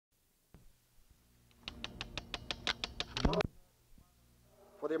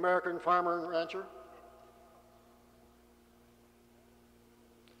the American farmer and rancher.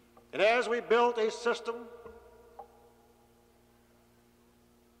 And as we built a system,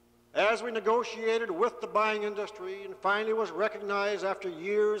 as we negotiated with the buying industry and finally was recognized after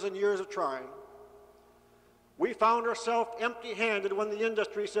years and years of trying, we found ourselves empty-handed when the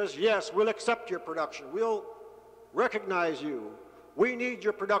industry says, yes, we'll accept your production, we'll recognize you, we need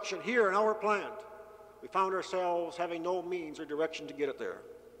your production here in our plant. We found ourselves having no means or direction to get it there.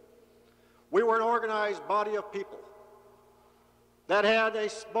 We were an organized body of people that had a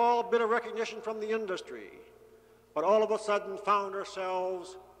small bit of recognition from the industry, but all of a sudden found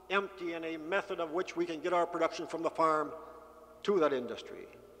ourselves empty in a method of which we can get our production from the farm to that industry.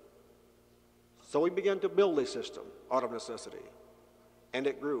 So we began to build a system out of necessity, and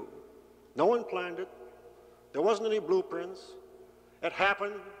it grew. No one planned it. There wasn't any blueprints. It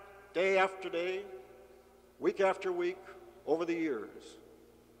happened day after day, week after week, over the years.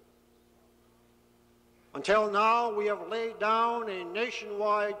 Until now, we have laid down a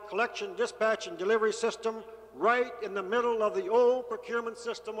nationwide collection, dispatch, and delivery system right in the middle of the old procurement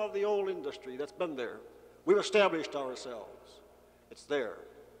system of the old industry that's been there. We've established ourselves. It's there.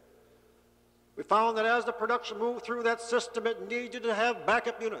 We found that as the production moved through that system, it needed to have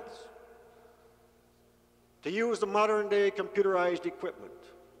backup units to use the modern-day computerized equipment.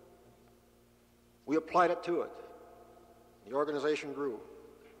 We applied it to it. The organization grew.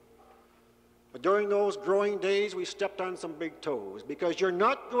 But during those growing days, we stepped on some big toes, because you're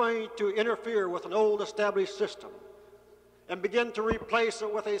not going to interfere with an old established system and begin to replace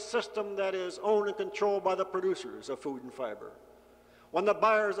it with a system that is owned and controlled by the producers of food and fiber, when the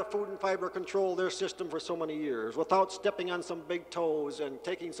buyers of food and fiber control their system for so many years without stepping on some big toes and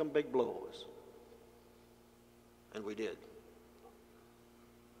taking some big blows. And we did.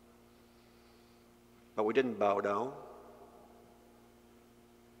 But we didn't bow down.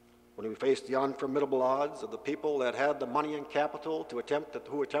 When we faced the unformidable odds of the people that had the money and capital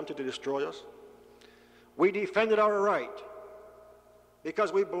who attempted to destroy us, we defended our right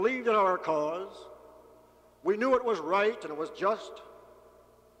because we believed in our cause. We knew it was right and it was just.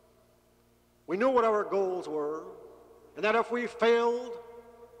 We knew what our goals were, and that if we failed,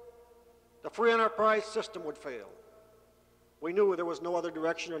 the free enterprise system would fail. We knew there was no other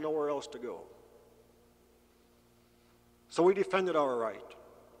direction or nowhere else to go. So we defended our right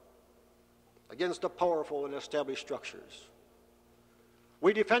against the powerful and established structures.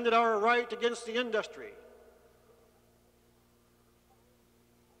 We defended our right against the industry,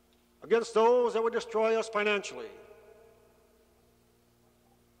 against those that would destroy us financially,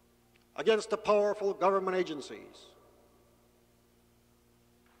 against the powerful government agencies.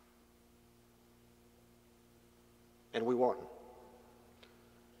 And we won.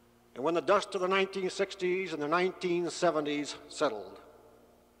 And when the dust of the 1960s and the 1970s settled,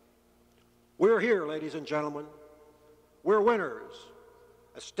 we're here, ladies and gentlemen. We're winners,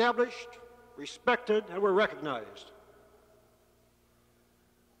 established, respected, and we're recognized.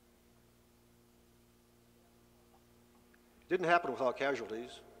 It didn't happen without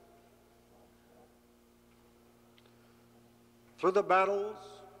casualties. Through the battles,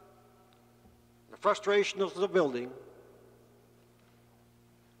 the frustration of the building,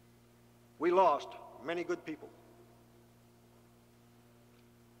 we lost many good people.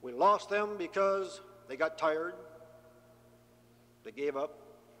 We lost them because they got tired, they gave up.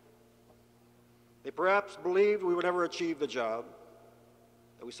 They perhaps believed we would never achieve the job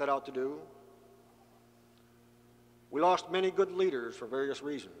that we set out to do. We lost many good leaders for various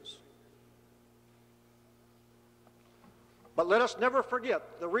reasons. But let us never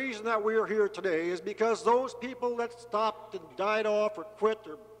forget, the reason that we are here today is because those people that stopped and died off or quit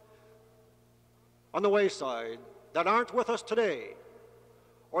or on the wayside, that aren't with us today,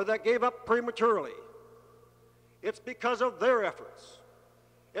 or that gave up prematurely, it's because of their efforts.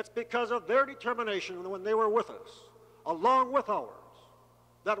 It's because of their determination when they were with us, along with ours,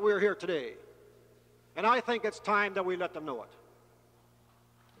 that we're here today. And I think it's time that we let them know it.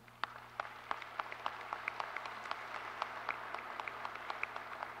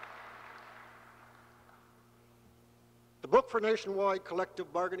 The book for nationwide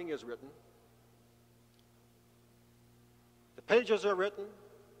collective bargaining is written. The pages are written.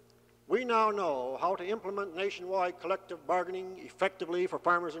 We now know how to implement nationwide collective bargaining effectively for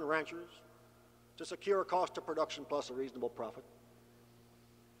farmers and ranchers to secure a cost of production plus a reasonable profit.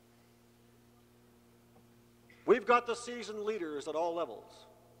 We've got the seasoned leaders at all levels.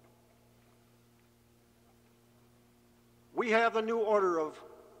 We have the new order of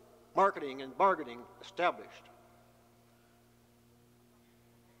marketing and bargaining established.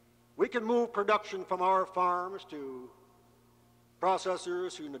 We can move production from our farms to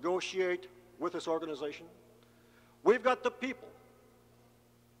processors who negotiate with this organization. We've got the people.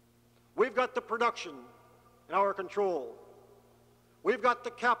 We've got the production in our control. We've got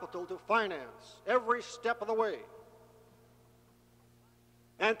the capital to finance every step of the way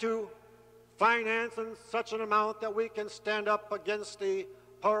and to finance in such an amount that we can stand up against the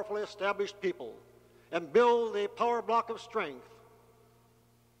powerfully established people and build a power block of strength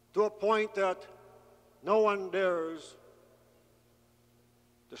to a point that no one dares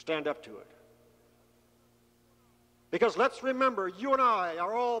to stand up to it. Because let's remember, you and I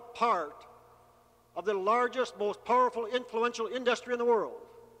are all part of the largest, most powerful, influential industry in the world.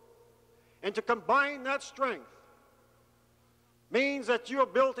 And to combine that strength means that you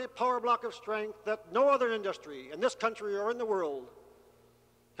have built a power block of strength that no other industry in this country or in the world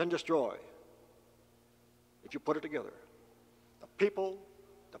can destroy if you put it together. The people,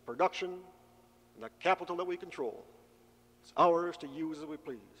 the production, and the capital that we control. It's ours to use as we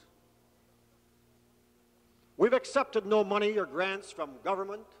please. We've accepted no money or grants from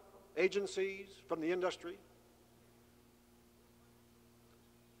government, agencies, from the industry.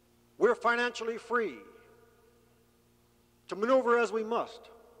 We're financially free to maneuver as we must.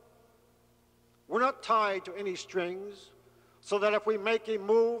 We're not tied to any strings so that if we make a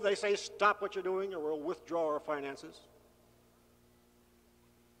move, they say, stop what you're doing or we'll withdraw our finances.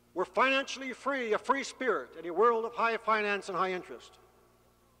 We're financially free, a free spirit in a world of high finance and high interest.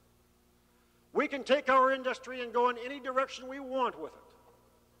 We can take our industry and go in any direction we want with it.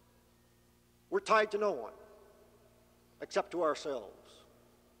 We're tied to no one except to ourselves.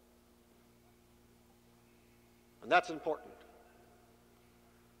 And that's important.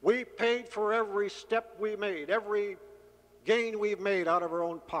 We paid for every step we made, every gain we've made out of our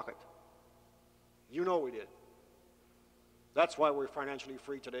own pocket. You know we did. That's why we're financially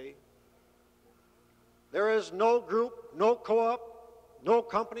free today. There is no group, no co-op, no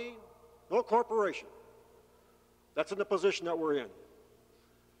company, no corporation that's in the position that we're in,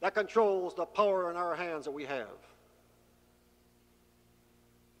 that controls the power in our hands that we have.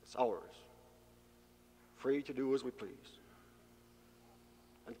 It's ours, free to do as we please.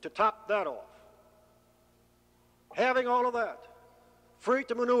 And to top that off, having all of that, free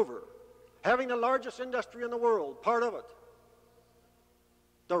to maneuver, having the largest industry in the world, part of it,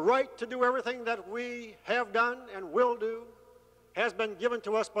 the right to do everything that we have done and will do has been given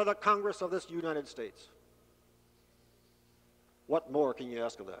to us by the Congress of this United States. What more can you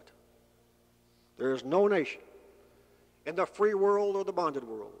ask of that? There is no nation in the free world or the bonded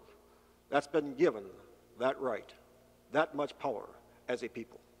world that's been given that right, that much power as a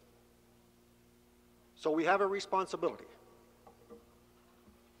people. So we have a responsibility.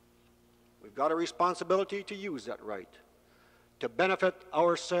 We've got a responsibility to use that right, to benefit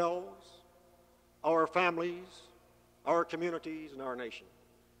ourselves, our families, our communities, and our nation.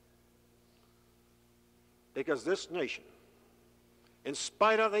 Because this nation, in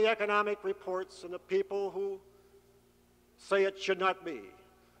spite of the economic reports and the people who say it should not be,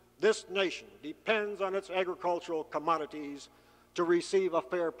 this nation depends on its agricultural commodities to receive a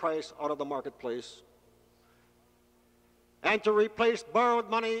fair price out of the marketplace and to replace borrowed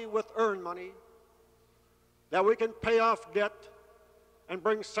money with earned money, that we can pay off debt and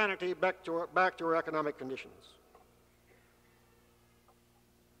bring sanity back to our economic conditions.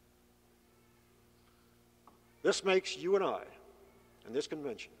 This makes you and I, and this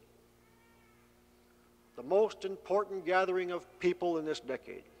convention, the most important gathering of people in this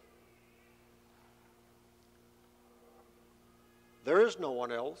decade. There is no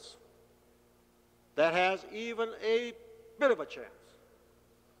one else that has even a bit of a chance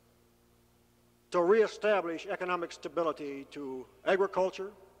to reestablish economic stability to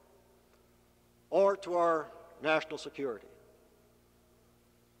agriculture or to our national security.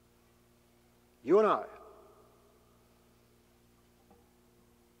 You and I,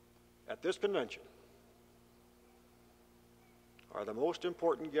 at this convention, are the most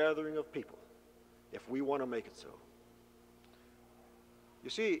important gathering of people if we want to make it so. You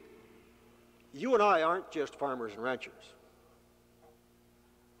see, you and I aren't just farmers and ranchers.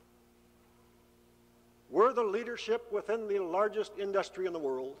 We're the leadership within the largest industry in the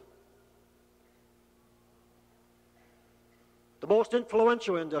world, the most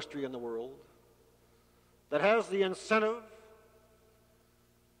influential industry in the world, that has the incentive,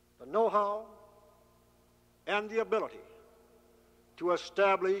 the know-how, and the ability to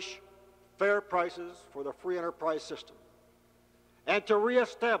establish fair prices for the free enterprise system and to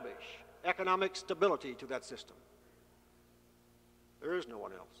reestablish economic stability to that system. There is no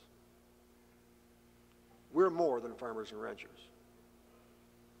one else. We're more than farmers and ranchers.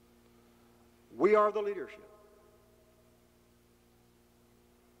 We are the leadership.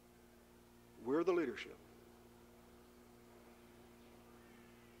 we're the leadership.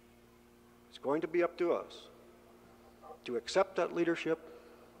 It's going to be up to us to accept that leadership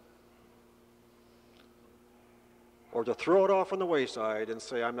or to throw it off on the wayside and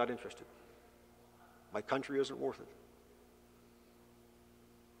say, I'm not interested. My country isn't worth it.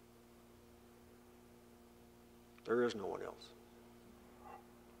 There is no one else.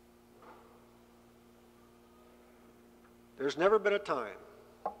 There's never been a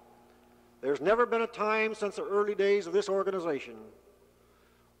time since the early days of this organization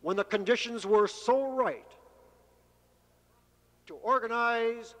when the conditions were so right to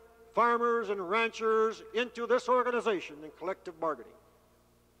organize farmers and ranchers into this organization in collective bargaining.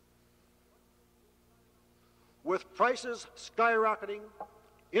 With prices skyrocketing,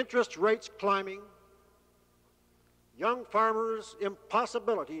 interest rates climbing, young farmers'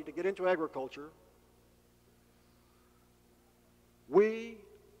 impossibility to get into agriculture, we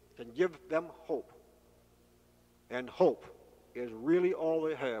can give them hope. And hope is really all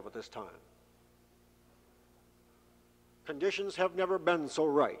they have at this time. Conditions have never been so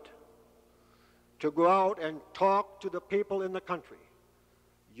right to go out and talk to the people in the country,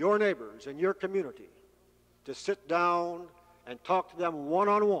 your neighbors in your community, to sit down and talk to them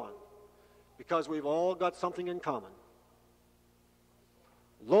one-on-one, because we've all got something in common.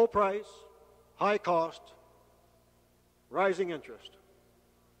 Low price, high cost, rising interest,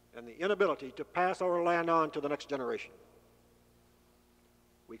 and the inability to pass our land on to the next generation.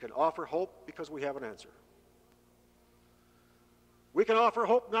 We can offer hope because we have an answer. We can offer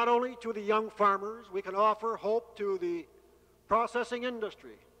hope not only to the young farmers, we can offer hope to the processing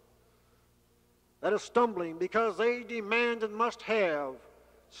industry that is stumbling because they demand and must have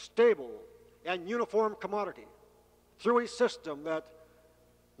stable and uniform commodity through a system that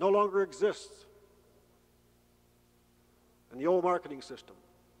no longer exists in the old marketing system.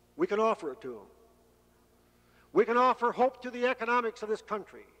 We can offer it to them. We can offer hope to the economics of this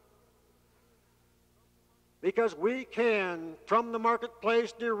country because we can, from the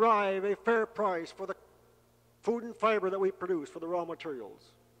marketplace, derive a fair price for the food and fiber that we produce, for the raw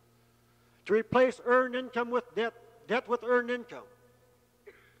materials. To replace earned income with debt, debt with earned income,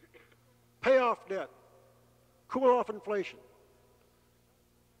 pay off debt, cool off inflation,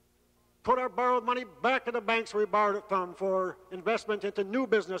 put our borrowed money back in the banks where we borrowed it from for investment into new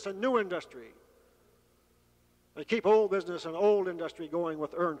business and new industry, and keep old business and old industry going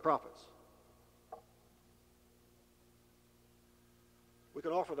with earned profits. We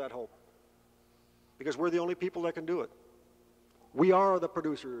can offer that hope because we're the only people that can do it. We are the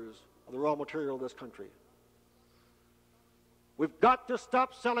producers of the raw material of this country. We've got to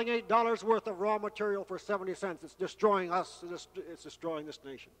stop selling $8 worth of raw material for 70 cents. It's destroying us. It's destroying this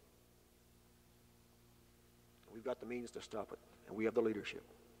nation. We've got the means to stop it, and we have the leadership.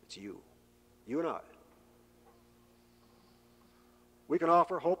 It's you and I. We can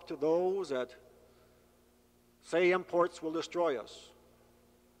offer hope to those that say imports will destroy us.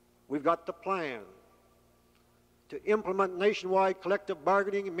 We've got the plan to implement nationwide collective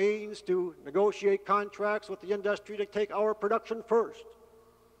bargaining means to negotiate contracts with the industry to take our production first.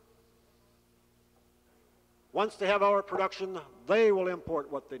 Once they have our production, they will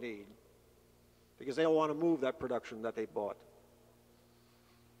import what they need because they'll want to move that production that they bought.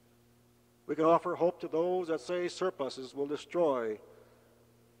 We can offer hope to those that say surpluses will destroy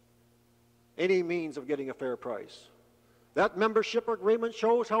any means of getting a fair price. That membership agreement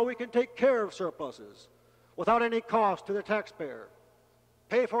shows how we can take care of surpluses without any cost to the taxpayer,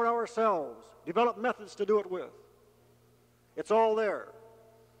 pay for it ourselves, develop methods to do it with. It's all there.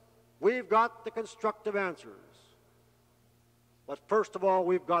 We've got the constructive answers. But first of all,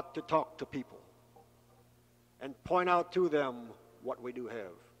 we've got to talk to people and point out to them what we do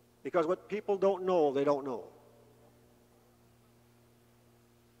have. Because what people don't know, they don't know.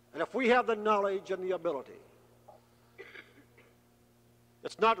 And if we have the knowledge and the ability,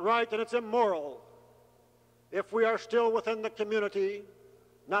 it's not right and it's immoral if we are still within the community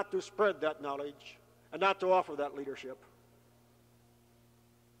not to spread that knowledge and not to offer that leadership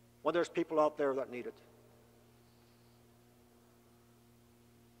when there's people out there that need it.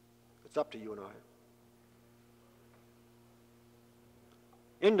 It's up to you and I.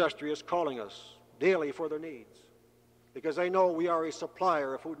 Industry is calling us daily for their needs because they know we are a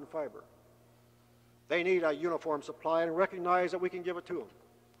supplier of food and fiber. They need a uniform supply and recognize that we can give it to them.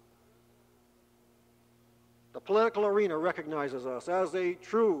 The political arena recognizes us as a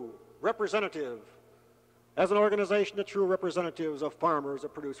true representative, as an organization of true representatives of farmers,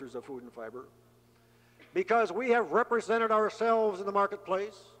 of producers of food and fiber, because we have represented ourselves in the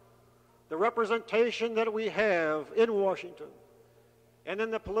marketplace, the representation that we have in Washington and in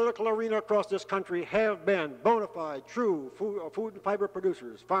the political arena across this country have been bona fide, true food and fiber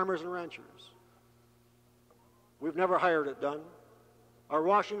producers, farmers and ranchers. We've never hired it done. Our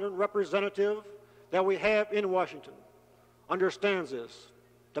Washington representative that we have in Washington understands this.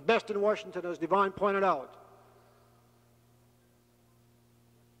 The best in Washington, as Devine pointed out.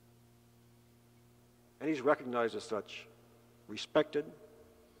 And he's recognized as such, respected,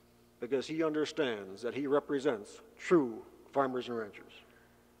 because he understands that he represents true farmers and ranchers.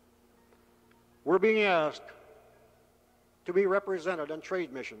 We're being asked to be represented on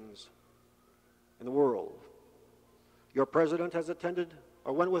trade missions in the world. Your president has attended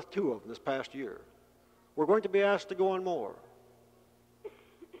or went with 2 of them this past year. We're going to be asked to go on more.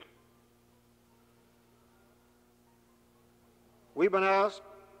 We've been asked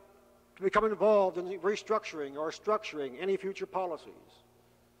to become involved in restructuring or structuring any future policies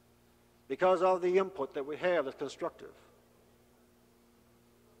because of the input that we have that's constructive.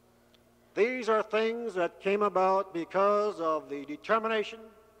 These are things that came about because of the determination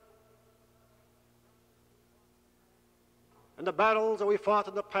and the battles that we fought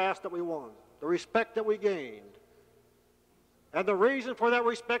in the past that we won, the respect that we gained. And the reason for that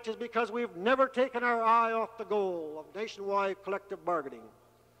respect is because we've never taken our eye off the goal of nationwide collective bargaining,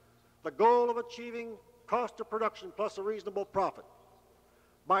 the goal of achieving cost of production plus a reasonable profit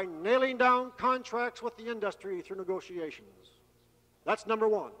by nailing down contracts with the industry through negotiations. That's number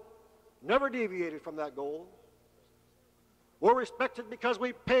one. Never deviated from that goal. We're respected because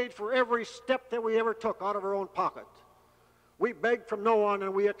we paid for every step that we ever took out of our own pocket. We begged from no one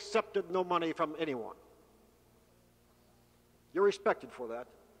and we accepted no money from anyone. You're respected for that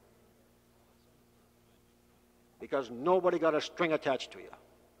because nobody got a string attached to you.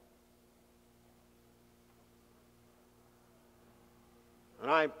 And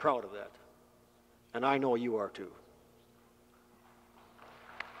I'm proud of that. And I know you are too.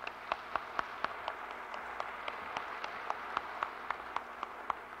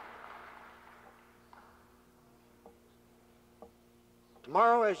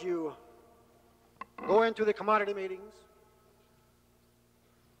 Tomorrow, as you go into the commodity meetings,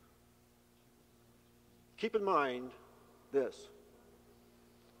 keep in mind this.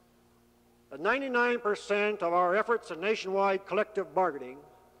 That 99% of our efforts in nationwide collective bargaining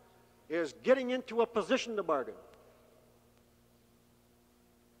is getting into a position to bargain.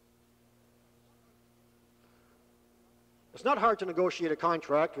 It's not hard to negotiate a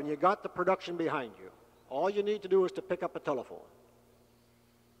contract when you got the production behind you. All you need to do is to pick up a telephone.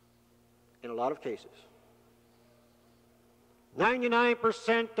 In a lot of cases.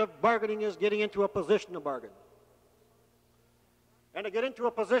 99% of bargaining is getting into a position to bargain. And to get into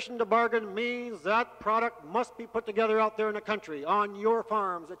a position to bargain means that product must be put together out there in the country, on your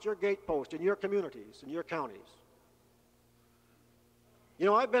farms, at your gate post, in your communities, in your counties. You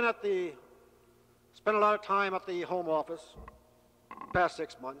know, I've spent a lot of time at the Home Office the past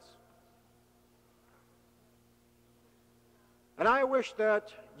 6 months. And I wish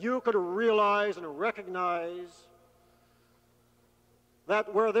that you could realize and recognize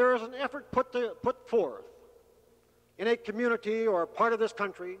that where there is an effort put forth in a community or a part of this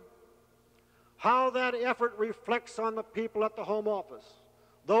country, how that effort reflects on the people at the Home Office,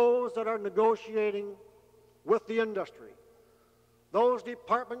 those that are negotiating with the industry, those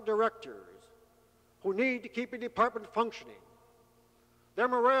department directors who need to keep a department functioning. Their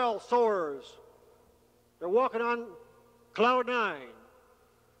morale soars. They're walking on cloud 9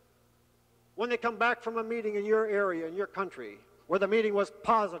 when they come back from a meeting in your area, in your country, where the meeting was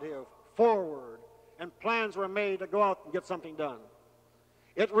positive, forward, and plans were made to go out and get something done.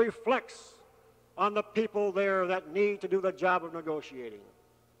 It reflects on the people there that need to do the job of negotiating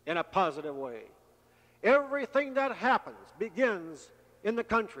in a positive way. Everything that happens begins in the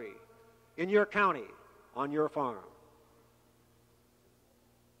country, in your county, on your farm.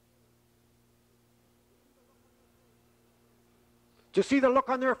 To see the look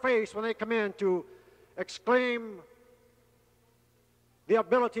on their face when they come in to exclaim the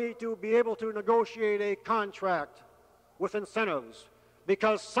ability to be able to negotiate a contract with incentives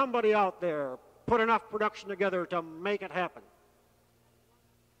because somebody out there put enough production together to make it happen.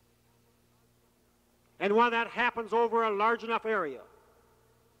 And when that happens over a large enough area,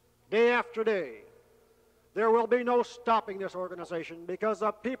 day after day, there will be no stopping this organization because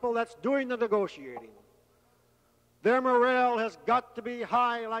the people that's doing the negotiating, their morale has got to be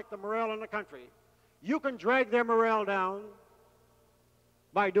high like the morale in the country. You can drag their morale down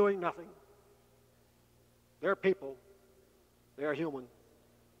by doing nothing. They're people. They're human.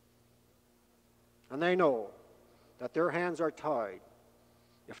 And they know that their hands are tied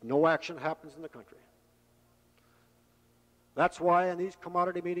if no action happens in the country. That's why in these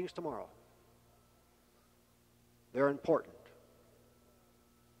commodity meetings tomorrow, they're important.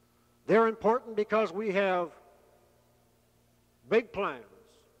 They're important because we have big plans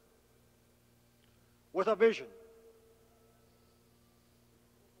with a vision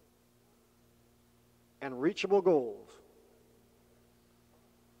and reachable goals.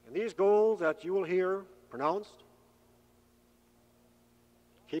 And these goals that you will hear pronounced,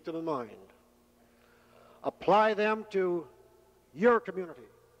 keep them in mind. Apply them to your community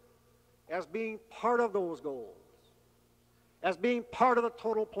as being part of those goals, as being part of the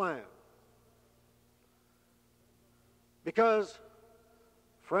total plan. Because,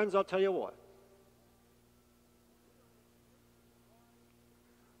 friends, I'll tell you what,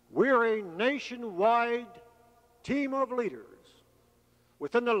 we're a nationwide team of leaders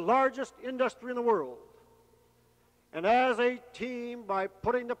within the largest industry in the world. And as a team, by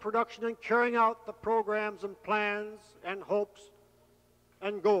putting the production and carrying out the programs and plans and hopes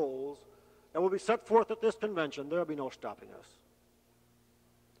and goals that will be set forth at this convention, there will be no stopping us.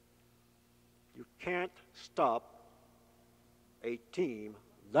 You can't stop a team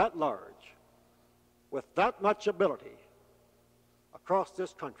that large with that much ability across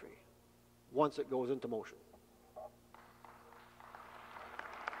this country once it goes into motion.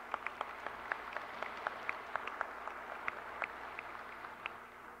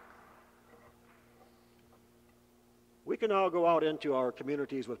 We can now go out into our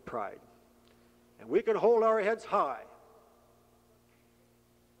communities with pride, and we can hold our heads high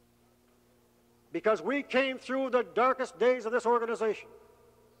because we came through the darkest days of this organization,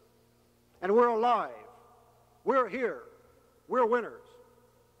 and we're alive, we're here, we're winners.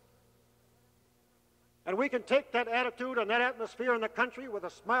 And we can take that attitude and that atmosphere in the country with a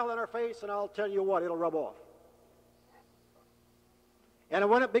smile on our face, and I'll tell you what, it'll rub off. And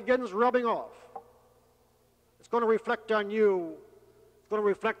when it begins rubbing off, it's going to reflect on you, it's going to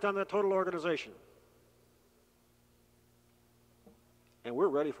reflect on the total organization. And we're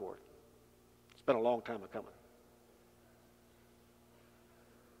ready for it. It's been a long time coming.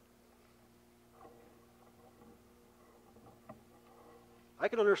 I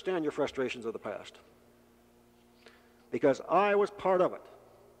can understand your frustrations of the past, because I was part of it,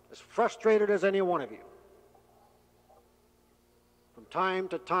 as frustrated as any one of you. From time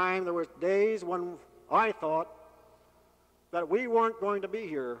to time, there were days when I thought that we weren't going to be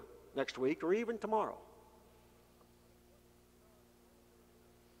here next week or even tomorrow.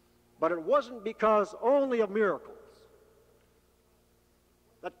 But it wasn't because only of miracles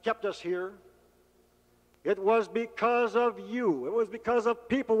that kept us here. It was because of you. It was because of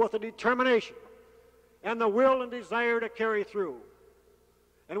people with the determination and the will and desire to carry through.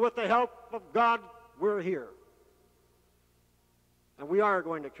 And with the help of God, we're here. And we are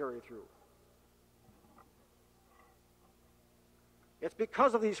going to carry through. It's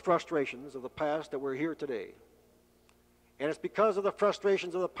because of these frustrations of the past that we're here today. And it's because of the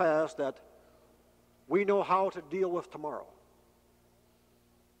frustrations of the past that we know how to deal with tomorrow.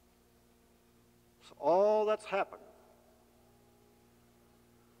 So all that's happened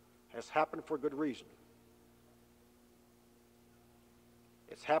has happened for good reason.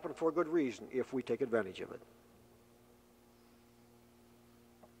 It's happened for good reason if we take advantage of it.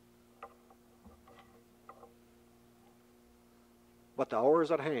 But the hour is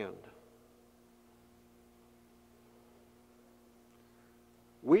at hand.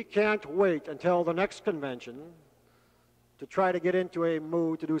 We can't wait until the next convention to try to get into a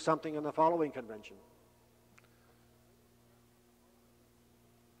mood to do something in the following convention.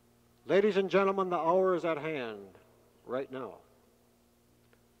 Ladies and gentlemen, the hour is at hand right now.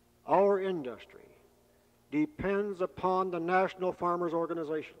 Our industry depends upon the National Farmers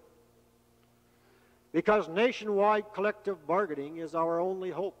Organization, because nationwide collective bargaining is our only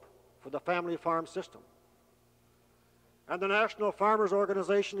hope for the family farm system. And the National Farmers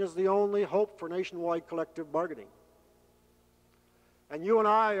Organization is the only hope for nationwide collective bargaining. And you and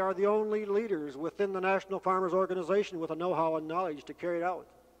I are the only leaders within the National Farmers Organization with the know-how and knowledge to carry it out.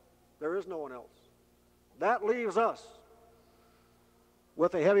 There is no one else. That leaves us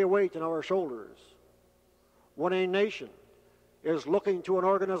with a heavy weight in our shoulders when a nation is looking to an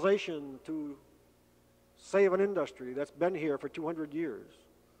organization to save an industry that's been here for 200 years.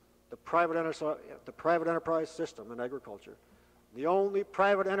 The private enterprise system in agriculture, the only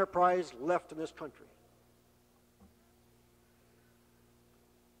private enterprise left in this country.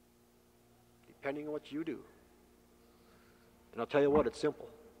 Depending on what you do. And I'll tell you what, it's simple.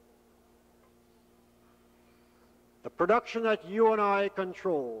 The production that you and I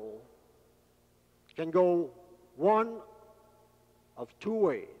control can go one of two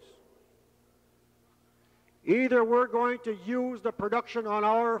ways. Either we're going to use the production on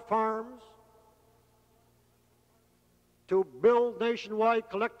our farms to build nationwide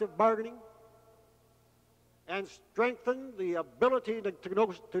collective bargaining and strengthen the ability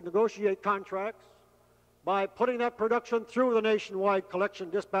to negotiate contracts by putting that production through the nationwide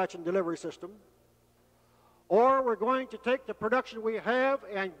collection, dispatch, and delivery system, or we're going to take the production we have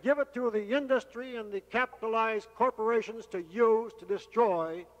and give it to the industry and the capitalized corporations to use to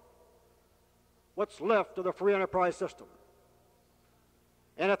destroy what's left of the free enterprise system.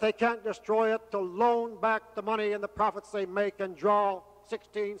 And if they can't destroy it, to loan back the money and the profits they make and draw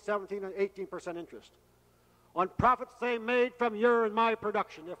 16, 17, and 18% interest on profits they made from your and my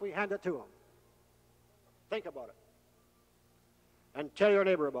production if we hand it to them. Think about it. And tell your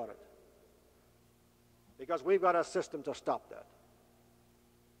neighbor about it. Because we've got a system to stop that.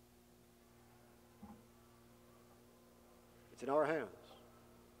 It's in our hands.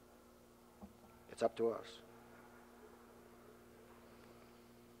 It's up to us.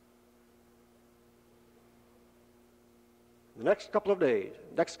 The next couple of days,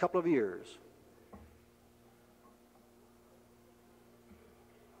 next couple of years,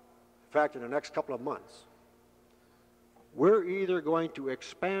 in fact, in the next couple of months, we're either going to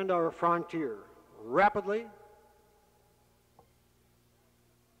expand our frontier rapidly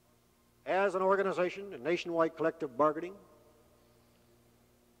as an organization in nationwide collective bargaining,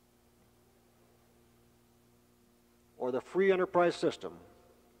 or the free enterprise system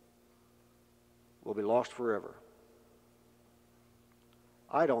will be lost forever.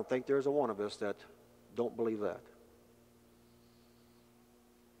 I don't think there's a one of us that don't believe that,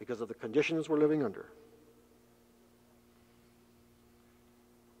 because of the conditions we're living under.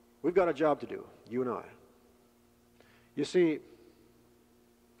 We've got a job to do, you and I. You see,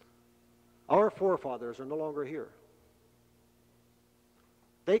 our forefathers are no longer here.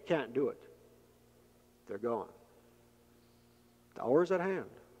 They can't do it. They're gone. The hour's at hand.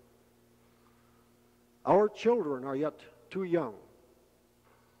 Our children are yet too young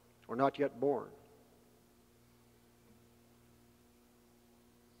or not yet born.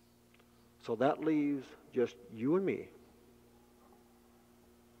 So that leaves just you and me.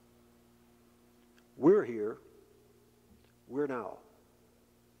 We're here. We're now.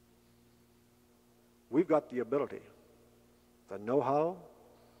 We've got the ability, the know-how,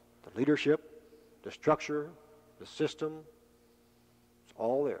 the leadership, the structure, the system. It's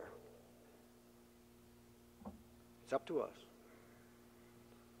all there. It's up to us.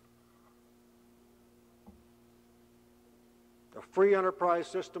 The free enterprise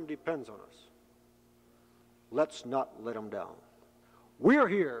system depends on us. Let's not let them down. We're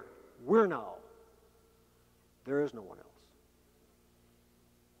here. We're now. There is no one else.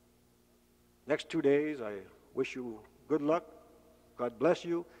 Next 2 days, I wish you good luck. God bless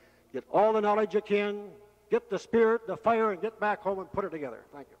you. Get all the knowledge you can. Get the spirit, the fire, and get back home and put it together.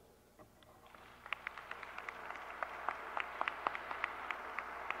 Thank you.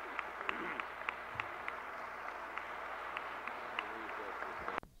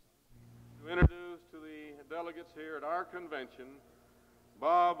 To introduce to the delegates here at our convention,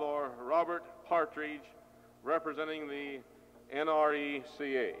 Bob or Robert Partridge, representing the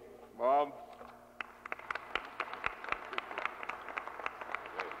NRECA. Bob.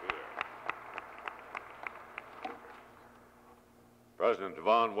 President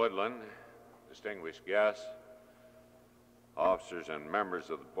Devon Woodland, distinguished guests, officers and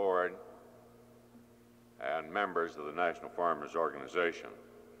members of the board, and members of the National Farmers Organization.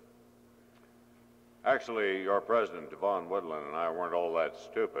 Actually, your President Devon Woodland and I weren't all that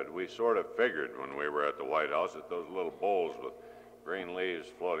stupid. We sort of figured when we were at the White House that those little bowls with green leaves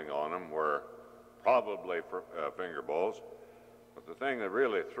floating on them were probably finger bowls. But the thing that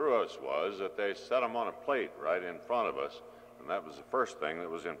really threw us was that they set them on a plate right in front of us, and that was the first thing that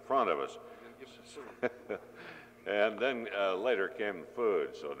was in front of us. And then later came the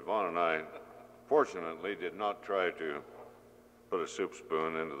food, so Devon and I fortunately did not try to put a soup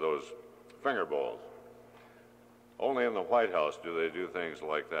spoon into those finger bowls. Only in the White House do they do things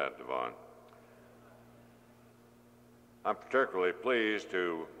like that, Devon. I'm particularly pleased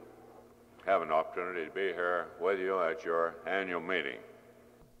to have an opportunity to be here with you at your annual meeting.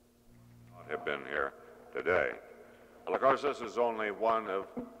 I have been here today. Well, of course, this is only one of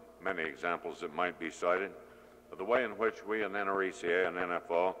many examples that might be cited of the way in which we in NRECA and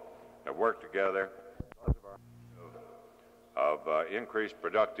NFO have worked together of increased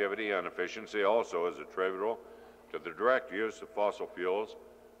productivity and efficiency also is attributable to the direct use of fossil fuels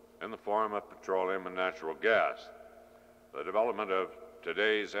in the form of petroleum and natural gas. The development of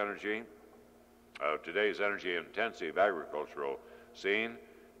today's energy-intensive agricultural scene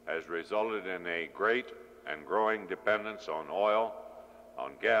has resulted in a great and growing dependence on oil,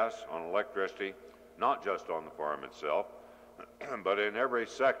 on gas, on electricity, not just on the farm itself, but in every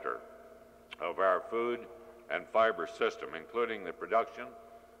sector of our food and fiber system, including the production,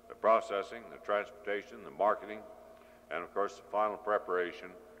 the processing, the transportation, the marketing, and of course the final preparation,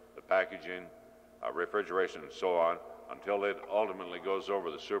 the packaging, refrigeration, and so on, until it ultimately goes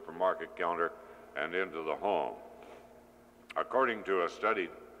over the supermarket counter and into the home. According to a study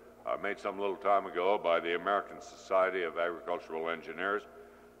made some little time ago by the American Society of Agricultural Engineers,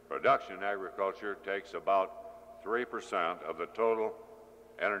 production agriculture takes about 3% of the total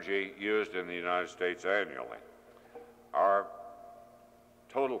energy used in the United States annually. Our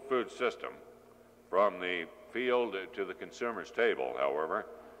total food system, from the field to the consumer's table, however,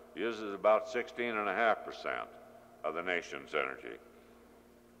 uses about 16.5% of the nation's energy.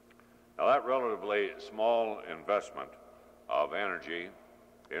 Now, that relatively small investment of energy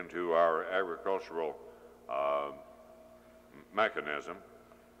into our agricultural mechanism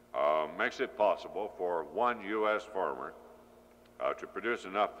makes it possible for one U.S. farmer to produce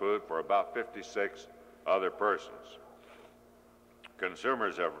enough food for about 56 other persons.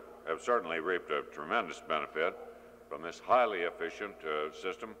 Consumers have certainly reaped a tremendous benefit from this highly efficient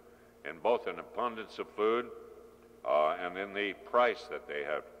system in both an abundance of food and in the price that they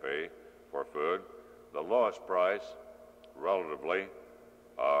have to pay for food, the lowest price relatively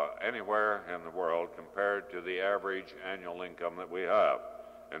anywhere in the world compared to the average annual income that we have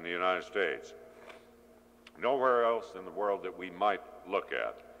in the United States. Nowhere else in the world that we might look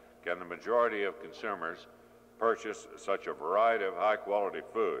at can the majority of consumers purchase such a variety of high-quality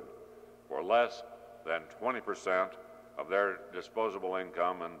food for less than 20% of their disposable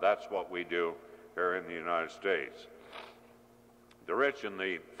income, and that's what we do here in the United States. The rich and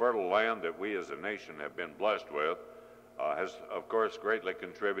the fertile land that we as a nation have been blessed with has, of course, greatly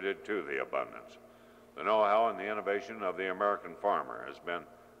contributed to the abundance. The know-how and the innovation of the American farmer has been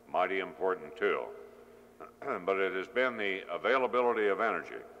mighty important too. But it has been the availability of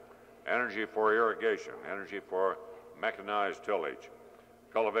energy for irrigation, energy for mechanized tillage,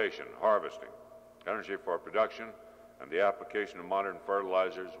 cultivation, harvesting, energy for production, and the application of modern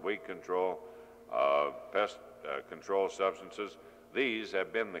fertilizers, weed control, pest control substances. These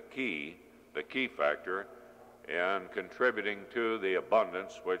have been the key factor in contributing to the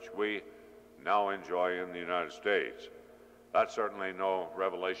abundance which we now enjoy in the United States. That's certainly no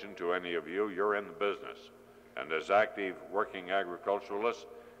revelation to any of you. You're in the business. And as active working agriculturalists,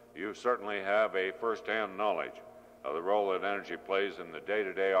 you certainly have a first-hand knowledge of the role that energy plays in the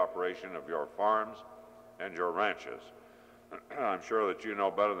day-to-day operation of your farms and your ranches. I'm sure that you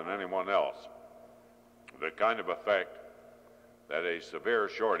know better than anyone else the kind of effect that a severe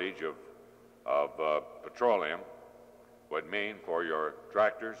shortage of petroleum would mean for your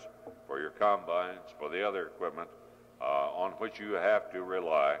tractors, for your combines, for the other equipment on which you have to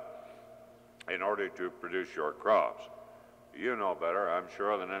rely in order to produce your crops. You know better, I'm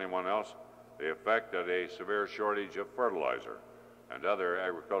sure, than anyone else, the effect that a severe shortage of fertilizer and other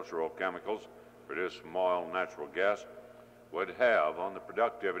agricultural chemicals produced from oil and natural gas would have on the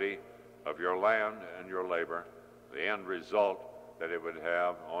productivity of your land and your labor, the end result that it would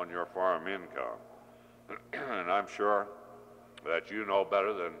have on your farm income. And I'm sure that you know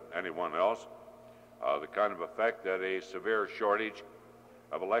better than anyone else the kind of effect that a severe shortage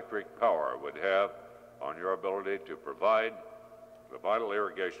of electric power would have on your ability to provide the vital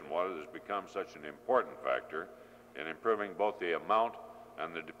irrigation water that has become such an important factor in improving both the amount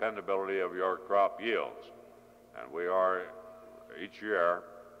and the dependability of your crop yields. And we are each year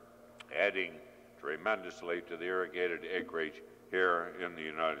adding tremendously to the irrigated acreage here in the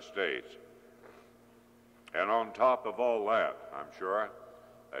United States. And on top of all that, I'm sure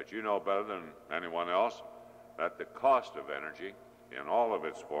that you know better than anyone else that the cost of energy in all of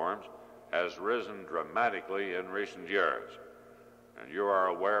its forms has risen dramatically in recent years. And you are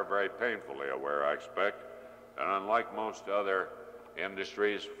aware, very painfully aware, I expect, that unlike most other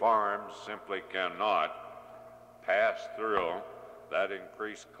industries, farms simply cannot pass through that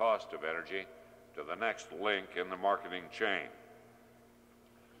increased cost of energy to the next link in the marketing chain.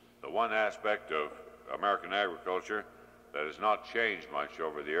 The one aspect of American agriculture that has not changed much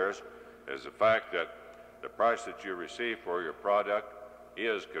over the years is the fact that the price that you receive for your product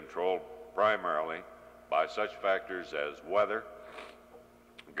is controlled primarily by such factors as weather,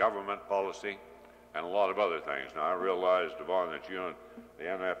 government policy, and a lot of other things. Now, I realize, Devon, that you and the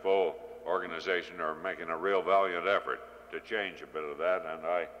NFO organization are making a real valiant effort to change a bit of that, and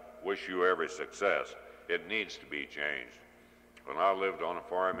I wish you every success. It needs to be changed. When I lived on a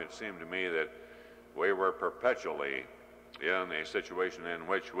farm, it seemed to me that we were perpetually in a situation in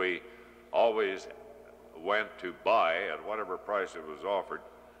which we always went to buy at whatever price it was offered,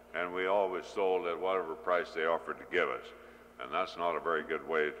 and we always sold at whatever price they offered to give us. And that's not a very good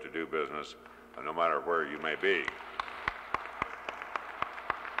way to do business, no matter where you may be.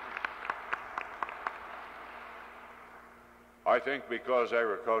 I think because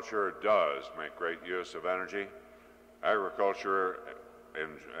agriculture does make great use of energy, agriculture and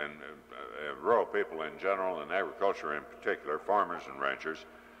rural people in general, and agriculture in particular, farmers and ranchers,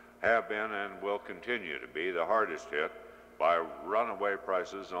 have been and will continue to be the hardest hit by runaway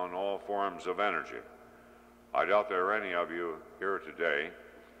prices on all forms of energy. I doubt there are any of you here today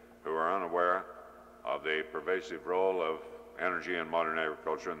who are unaware of the pervasive role of energy in modern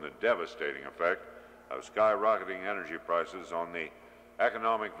agriculture and the devastating effect of skyrocketing energy prices on the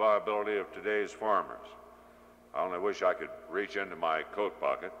economic viability of today's farmers. I only wish I could reach into my coat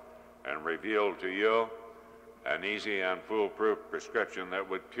pocket and reveal to you an easy and foolproof prescription that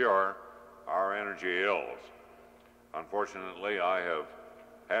would cure our energy ills. Unfortunately, I have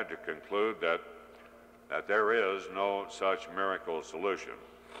had to conclude that there is no such miracle solution.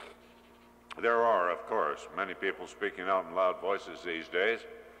 There are, of course, many people speaking out in loud voices these days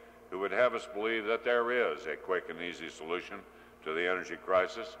who would have us believe that there is a quick and easy solution to the energy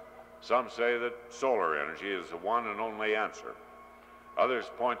crisis. Some say that solar energy is the one and only answer. Others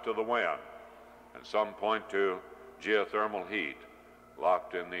point to the wind, and some point to geothermal heat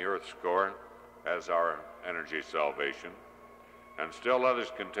locked in the Earth's core as our energy salvation. And still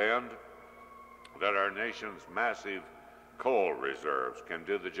others contend that our nation's massive coal reserves can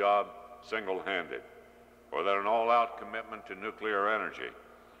do the job single-handed, or that an all-out commitment to nuclear energy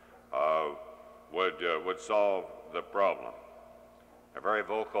would solve the problem. A very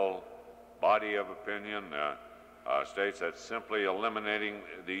vocal body of opinion states that simply eliminating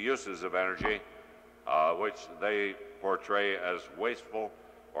the uses of energy, which they portray as wasteful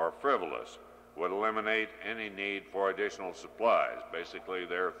or frivolous, would eliminate any need for additional supplies. Basically,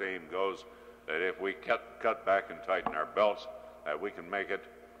 their theme goes that if we cut back and tighten our belts, that we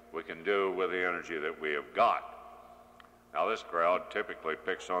can do with the energy that we have got. Now, this crowd typically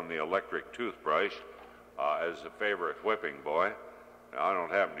picks on the electric toothbrush as a favorite whipping boy. Now, I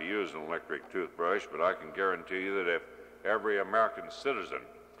don't happen to use an electric toothbrush, but I can guarantee you that if every American citizen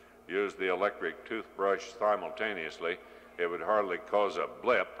used the electric toothbrush simultaneously, it would hardly cause a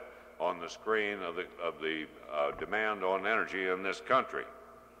blip on the screen of the demand on energy in this country.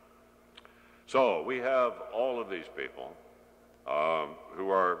 So we have all of these people who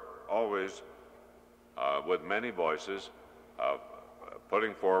are always, with many voices,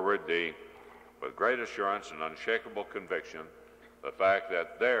 putting forward with great assurance and unshakable conviction, the fact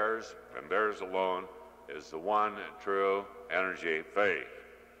that theirs, and theirs alone, is the one true energy faith.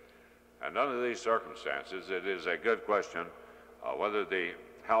 And under these circumstances, it is a good question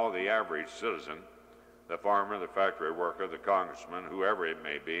how the average citizen, the farmer, the factory worker, the congressman, whoever it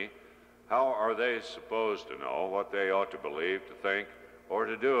may be, how are they supposed to know what they ought to believe, to think, or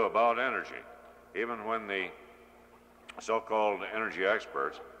to do about energy, even when the so-called energy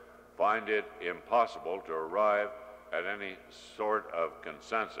experts find it impossible to arrive at any sort of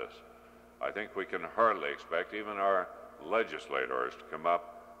consensus? I think we can hardly expect even our legislators to come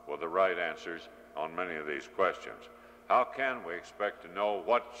up with the right answers on many of these questions. How can we expect to know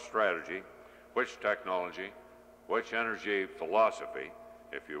what strategy, which technology, which energy philosophy,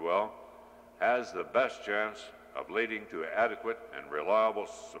 if you will, has the best chance of leading to adequate and reliable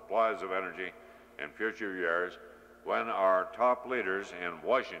supplies of energy in future years when our top leaders in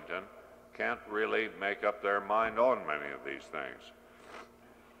Washington can't really make up their mind on many of these things?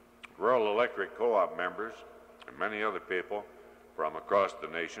 Rural electric co-op members and many other people from across the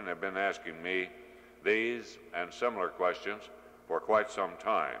nation have been asking me these and similar questions for quite some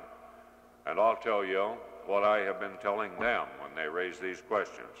time. And I'll tell you what I have been telling them when they raise these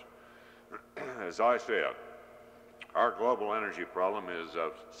questions. As I said, our global energy problem is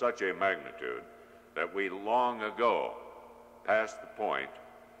of such a magnitude that we long ago passed the point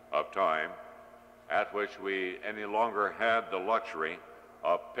of time at which we any longer had the luxury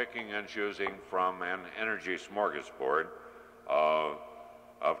of picking and choosing from an energy smorgasbord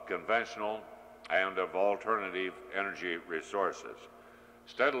of conventional and of alternative energy resources.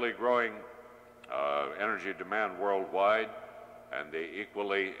 Steadily growing energy demand worldwide and the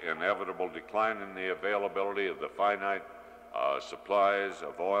equally inevitable decline in the availability of the finite supplies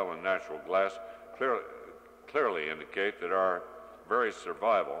of oil and natural gas clearly indicate that our very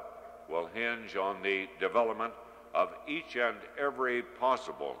survival will hinge on the development of each and every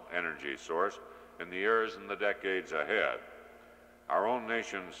possible energy source in the years and the decades ahead. Our own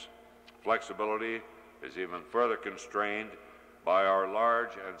nation's flexibility is even further constrained by our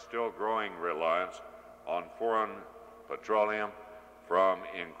large and still growing reliance on foreign petroleum from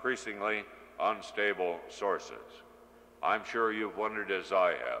increasingly unstable sources. I'm sure you've wondered, as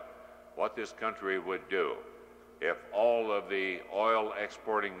I have, what this country would do if all of the oil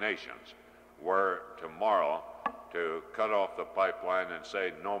exporting nations were tomorrow to cut off the pipeline and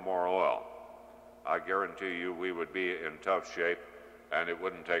say no more oil. I guarantee you we would be in tough shape, and it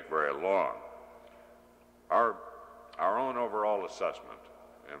wouldn't take very long. Our own overall assessment,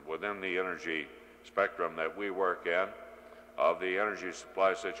 and within the energy spectrum that we work in, of the energy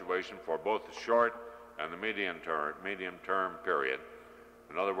supply situation for both the short and the medium term period,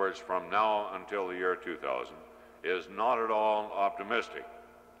 in other words, from now until the year 2000, is not at all optimistic.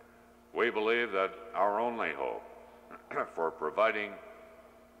 We believe that our only hope for providing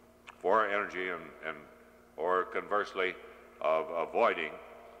for energy and or conversely of avoiding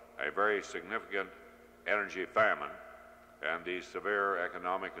a very significant energy famine and the severe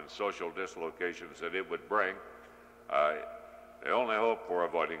economic and social dislocations that it would bring, the only hope for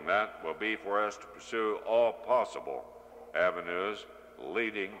avoiding that will be for us to pursue all possible avenues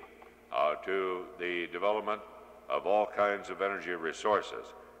leading to the development of all kinds of energy resources,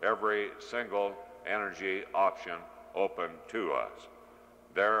 every single energy option open to us.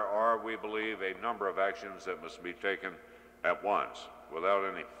 There are, we believe, a number of actions that must be taken at once without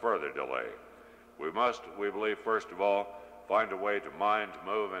any further delay. We must, we believe, first of all, find a way to mine, to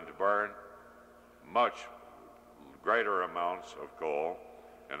move, and to burn much greater amounts of coal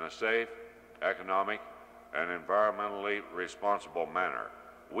in a safe, economic, and environmentally responsible manner.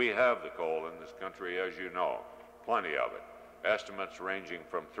 We have the coal in this country, as you know, plenty of it. Estimates ranging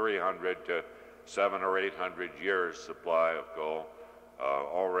from 300 to 700 or 800 years supply of coal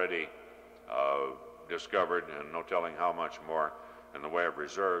already discovered, and no telling how much more in the way of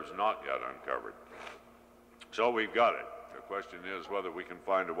reserves not yet uncovered. So we've got it. The question is whether we can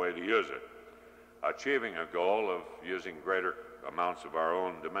find a way to use it. Achieving a goal of using greater amounts of our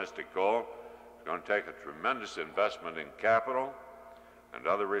own domestic coal is going to take a tremendous investment in capital and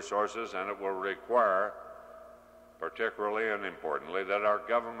other resources, and it will require, particularly and importantly, that our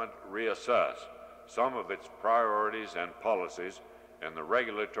government reassess some of its priorities and policies in the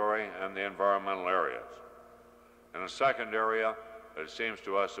regulatory and the environmental areas. In a second area, it seems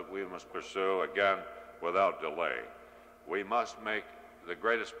to us that we must pursue, again, without delay. We must make the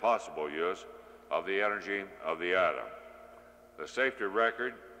greatest possible use of the energy of the atom. The safety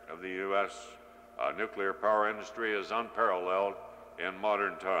record of the U.S. Nuclear power industry is unparalleled in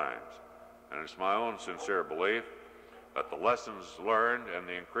modern times, and it's my own sincere belief that the lessons learned and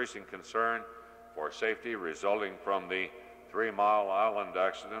the increasing concern for safety resulting from the 3 Mile Island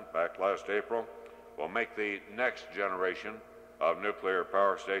accident back last April will make the next generation of nuclear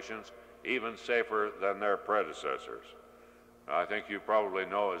power stations even safer than their predecessors. I think you probably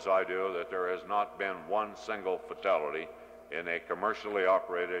know, as I do, that there has not been one single fatality in a commercially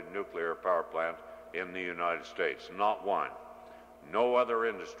operated nuclear power plant in the United States. Not one. No other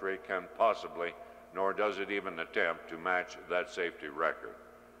industry can possibly, nor does it even attempt, to match that safety record.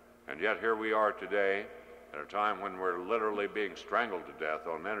 And yet here we are today at a time when we're literally being strangled to death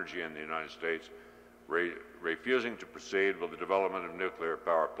on energy in the United States, refusing to proceed with the development of nuclear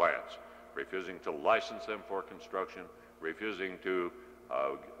power plants, refusing to license them for construction, refusing to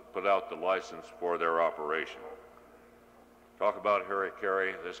put out the license for their operation. Talk about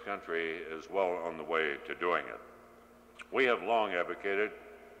hara-kiri, this country is well on the way to doing it. We have long advocated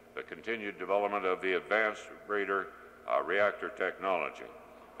the continued development of the advanced breeder reactor technology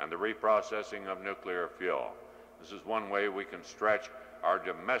and the reprocessing of nuclear fuel. This is one way we can stretch our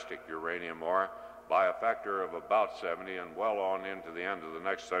domestic uranium ore by a factor of about 70 and well on into the end of the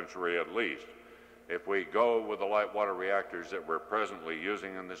next century at least. If we go with the light water reactors that we're presently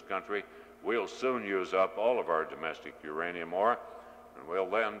using in this country, we'll soon use up all of our domestic uranium ore, and we'll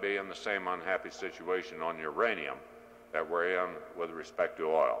then be in the same unhappy situation on uranium that we're in with respect to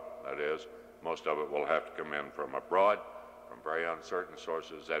oil. That is, most of it will have to come in from abroad, from very uncertain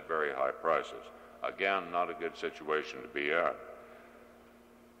sources at very high prices. Again, not a good situation to be in.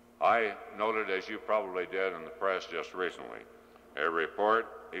 I noted, as you probably did in the press just recently, a report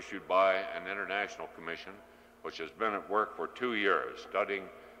issued by an international commission which has been at work for 2 years studying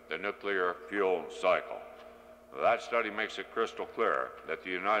the nuclear fuel cycle. That study makes it crystal clear that the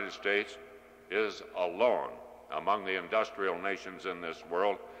United States is alone among the industrial nations in this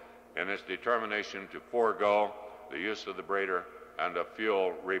world in its determination to forego the use of the breeder and of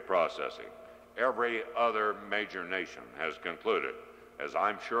fuel reprocessing. Every other major nation has concluded, as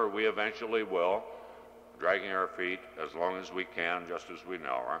I'm sure we eventually will, dragging our feet as long as we can, just as we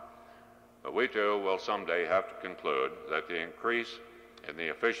now are, but we too will someday have to conclude that the increase and the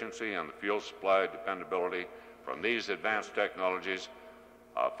efficiency and the fuel supply dependability from these advanced technologies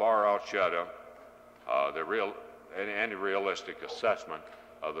far outshadow any realistic assessment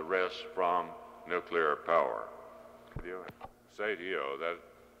of the risks from nuclear power. I say to you that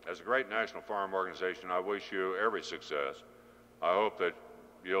as a great national farm organization, I wish you every success. I hope that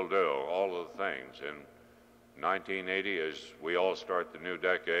you'll do all of the things in 1980 as we all start the new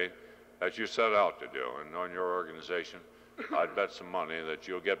decade that you set out to do. And on your organization, I'd bet some money that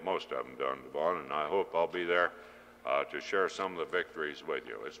you'll get most of them done, Devon, and I hope I'll be there to share some of the victories with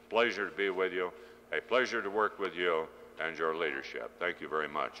you. It's a pleasure to be with you, a pleasure to work with you and your leadership. Thank you very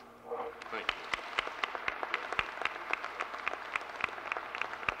much. Thank you.